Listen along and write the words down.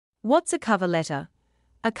What's a cover letter?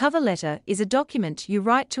 A cover letter is a document you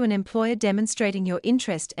write to an employer demonstrating your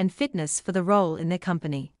interest and fitness for the role in their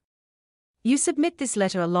company. You submit this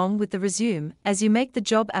letter along with the resume as you make the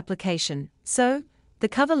job application, so, the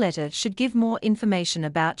cover letter should give more information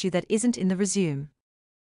about you that isn't in the resume.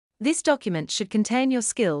 This document should contain your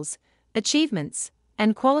skills, achievements,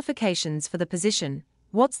 and qualifications for the position.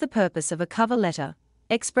 What's the purpose of a cover letter?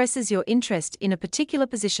 Expresses your interest in a particular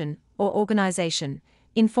position or organization,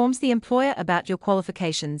 informs the employer about your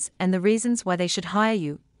qualifications and the reasons why they should hire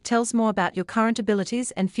you, tells more about your current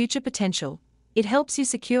abilities and future potential. It helps you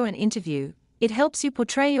secure an interview. It helps you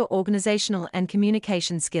portray your organizational and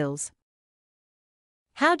communication skills.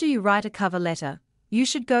 How do you write a cover letter? You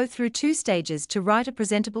should go through 2 stages to write a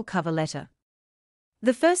presentable cover letter.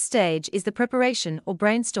 The first stage is the preparation or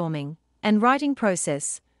brainstorming and writing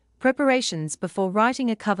process. Preparations before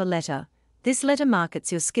writing a cover letter. This letter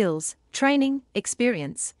markets your skills, training,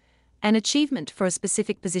 experience, and achievement for a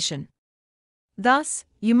specific position. Thus,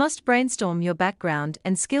 you must brainstorm your background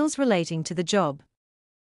and skills relating to the job.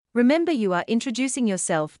 Remember, you are introducing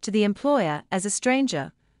yourself to the employer as a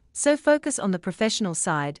stranger, so focus on the professional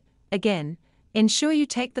side. Again, ensure you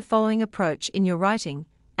take the following approach in your writing: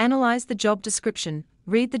 analyze the job description,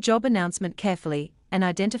 read the job announcement carefully, and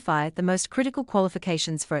identify the most critical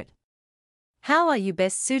qualifications for it. How are you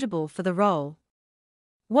best suitable for the role?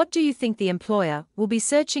 What do you think the employer will be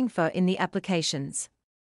searching for in the applications?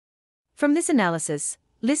 From this analysis,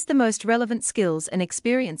 list the most relevant skills and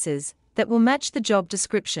experiences that will match the job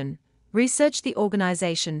description. Research the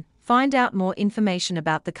organization, find out more information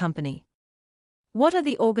about the company. What are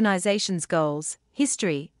the organization's goals,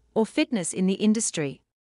 history, or fitness in the industry?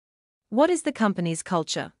 What is the company's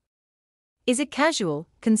culture? Is it casual,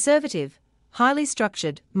 conservative, highly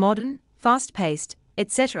structured, modern, fast-paced,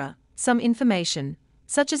 etc.? Some information,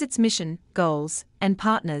 such as its mission, goals, and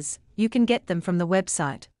partners, you can get them from the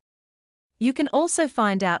website. You can also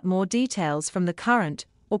find out more details from the current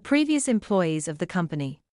or previous employees of the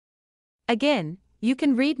company. Again, you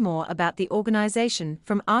can read more about the organization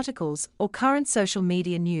from articles or current social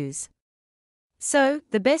media news. So,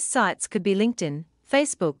 the best sites could be LinkedIn,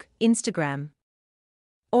 Facebook, Instagram,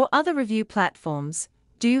 or other review platforms.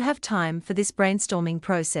 Do you have time for this brainstorming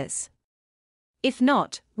process? If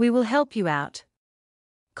not, we will help you out.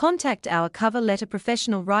 Contact our cover letter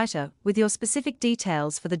professional writer with your specific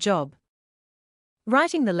details for the job.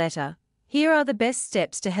 Writing the letter. Here are the best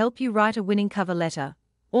steps to help you write a winning cover letter.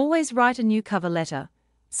 Always write a new cover letter.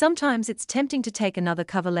 Sometimes it's tempting to take another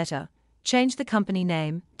cover letter, change the company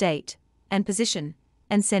name, date, and position,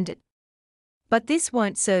 and send it. But this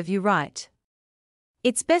won't serve you right.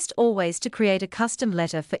 It's best always to create a custom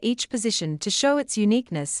letter for each position to show its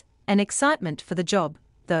uniqueness and excitement for the job,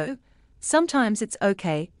 though sometimes it's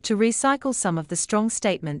okay to recycle some of the strong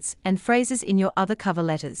statements and phrases in your other cover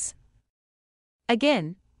letters.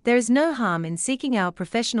 Again, there is no harm in seeking our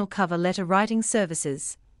professional cover letter writing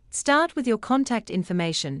services. Start with your contact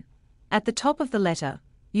information. At the top of the letter,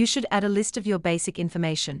 you should add a list of your basic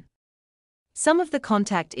information. Some of the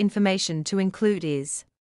contact information to include is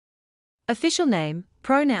official name,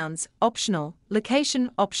 pronouns, optional,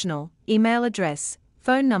 location, optional, email address,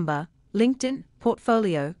 phone number, LinkedIn,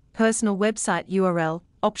 portfolio, personal website URL,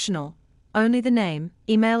 optional, only the name,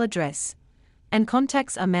 email address, and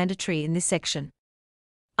contacts are mandatory in this section.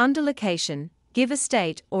 Under location, give a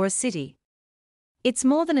state or a city. It's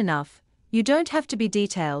more than enough, you don't have to be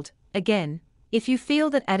detailed. Again, if you feel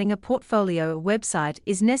that adding a portfolio or website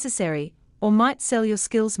is necessary or might sell your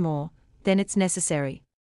skills more, then it's necessary.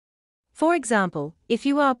 For example, if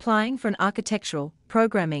you are applying for an architectural,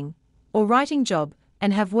 programming, or writing job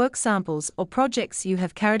and have work samples or projects you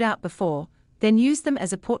have carried out before, then use them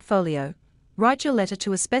as a portfolio. Write your letter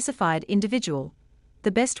to a specified individual.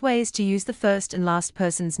 The best way is to use the first and last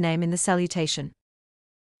person's name in the salutation.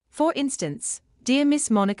 For instance, Dear Miss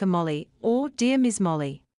Monica Molly or Dear Ms.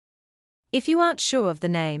 Molly. If you aren't sure of the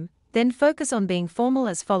name, then focus on being formal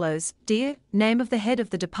as follows: Dear, name of the head of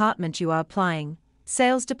the department you are applying,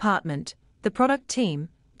 sales department, the product team,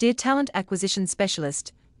 dear talent acquisition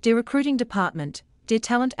specialist, dear recruiting department, dear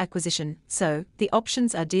talent acquisition. So, the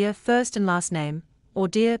options are dear first and last name, or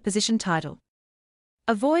dear position title.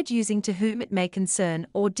 Avoid using to whom it may concern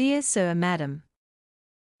or dear sir or madam.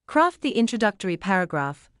 Craft the introductory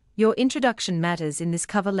paragraph. Your introduction matters in this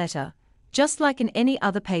cover letter, just like in any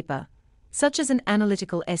other paper, such as an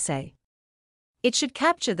analytical essay. It should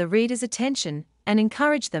capture the reader's attention and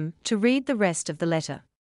encourage them to read the rest of the letter.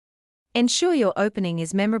 Ensure your opening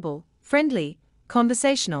is memorable, friendly,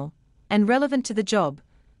 conversational, and relevant to the job.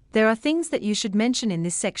 There are things that you should mention in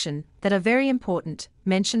this section that are very important.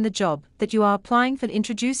 Mention the job that you are applying for.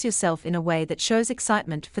 Introduce yourself in a way that shows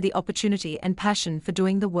excitement for the opportunity and passion for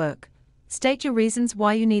doing the work. State your reasons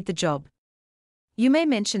why you need the job. You may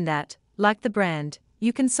mention that, like the brand,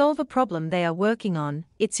 you can solve a problem they are working on,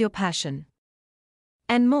 it's your passion.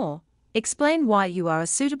 And more. Explain why you are a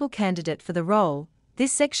suitable candidate for the role.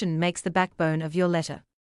 This section makes the backbone of your letter.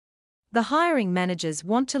 The hiring managers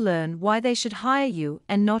want to learn why they should hire you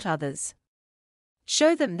and not others.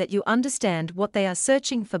 Show them that you understand what they are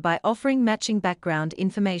searching for by offering matching background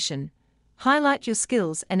information. Highlight your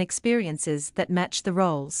skills and experiences that match the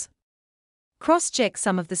roles. Cross-check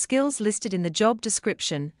some of the skills listed in the job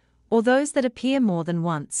description, or those that appear more than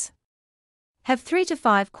once. Have 3 to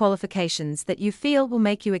 5 qualifications that you feel will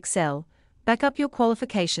make you excel. Back up your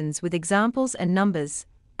qualifications with examples and numbers.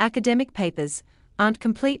 Academic papers aren't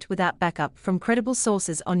complete without backup from credible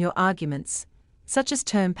sources on your arguments, such as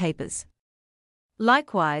term papers.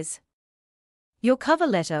 Likewise, your cover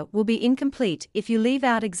letter will be incomplete if you leave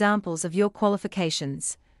out examples of your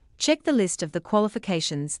qualifications. Check the list of the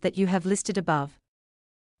qualifications that you have listed above.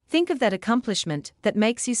 Think of that accomplishment that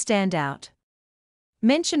makes you stand out.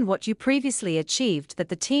 Mention what you previously achieved that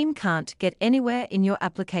the team can't get anywhere in your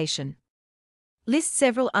application. List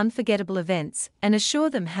several unforgettable events and assure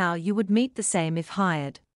them how you would meet the same if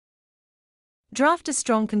hired. Draft a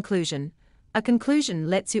strong conclusion. A conclusion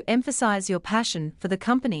lets you emphasize your passion for the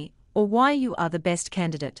company or why you are the best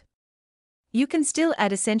candidate. You can still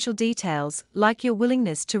add essential details like your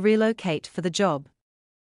willingness to relocate for the job.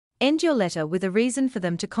 End your letter with a reason for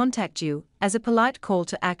them to contact you as a polite call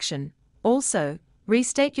to action. Also,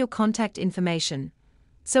 restate your contact information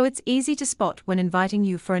so it's easy to spot when inviting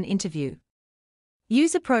you for an interview.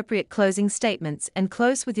 Use appropriate closing statements and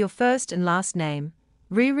close with your first and last name.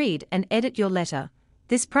 Reread and edit your letter.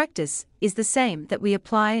 This practice is the same that we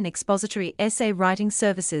apply in expository essay writing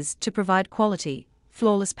services to provide quality,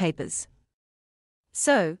 flawless papers.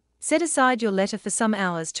 So, set aside your letter for some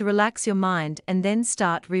hours to relax your mind and then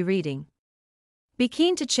start rereading. Be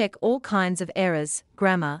keen to check all kinds of errors,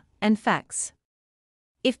 grammar, and facts.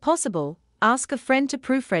 If possible, ask a friend to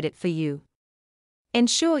proofread it for you.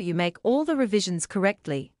 Ensure you make all the revisions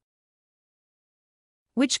correctly.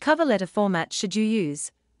 Which cover letter format should you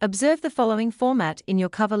use? Observe the following format in your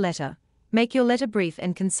cover letter. Make your letter brief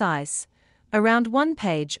and concise, around 1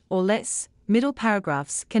 page or less. Middle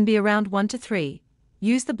paragraphs can be around 1 to 3.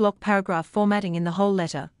 Use the block paragraph formatting in the whole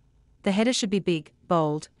letter. The header should be big,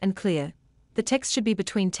 bold, and clear. The text should be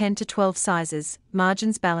between 10 to 12 sizes,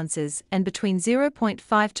 margins balances, and between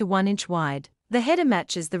 0.5 to 1 inch wide. The header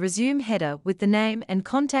matches the resume header with the name and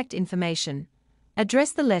contact information.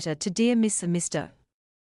 Address the letter to Dear Miss or Mr.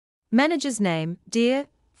 Manager's name, Dear,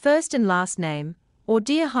 first and last name, or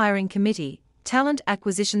Dear Hiring Committee, Talent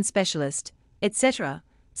Acquisition Specialist, etc.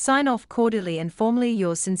 Sign off cordially and formally.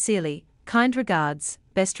 Yours sincerely, kind regards,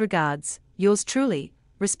 best regards, yours truly,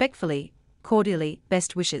 respectfully, cordially,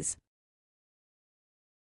 best wishes.